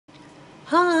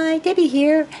Hi, Debbie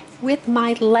here with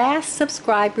my last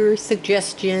subscriber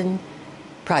suggestion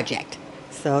project.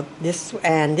 So this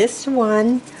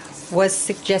one was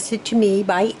suggested to me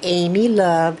by Amy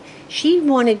Love. She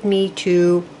wanted me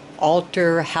to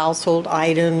alter household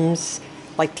items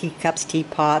like teacups,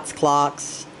 teapots,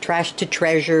 clocks, trash to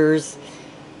treasures,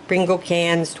 Pringle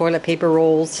cans, toilet paper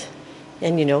rolls,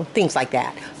 and things like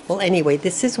that. Well, anyway,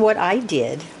 this is what I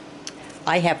did.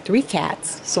 I have 3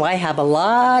 cats, so I have a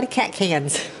lot of cat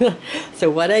cans. So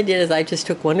what I did is I just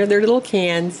took one of their little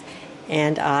cans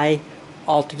and I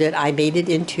altered it. I made it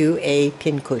into a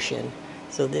pincushion.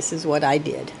 So this is what I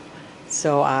did.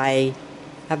 So I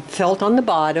have felt on the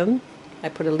bottom. I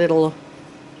put a little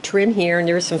trim here, and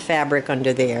there's some fabric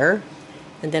under there.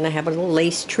 And then I have a little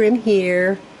lace trim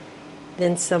here.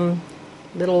 Then some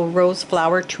little rose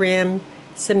flower trim,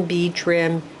 some bead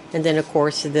trim, and then of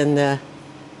course the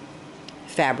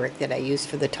fabric that I used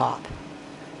for the top.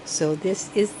 So this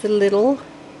is the little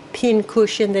pin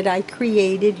cushion that I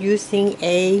created using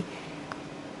a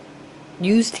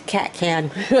used cat can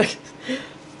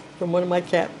from one of my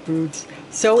cat foods.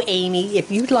 So Amy,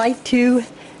 if you'd like to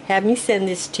have me send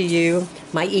this to you,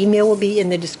 my email will be in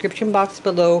the description box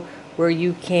below, where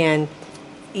you can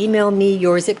email me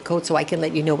your zip code so I can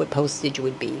let you know what postage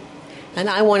would be. And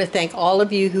I want to thank all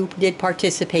of you who did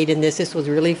participate in this. This was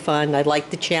really fun. I liked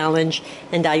the challenge,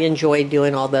 and I enjoyed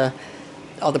doing all the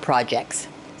projects.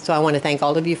 So I want to thank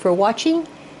all of you for watching,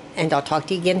 and I'll talk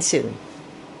to you again soon.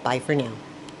 Bye for now.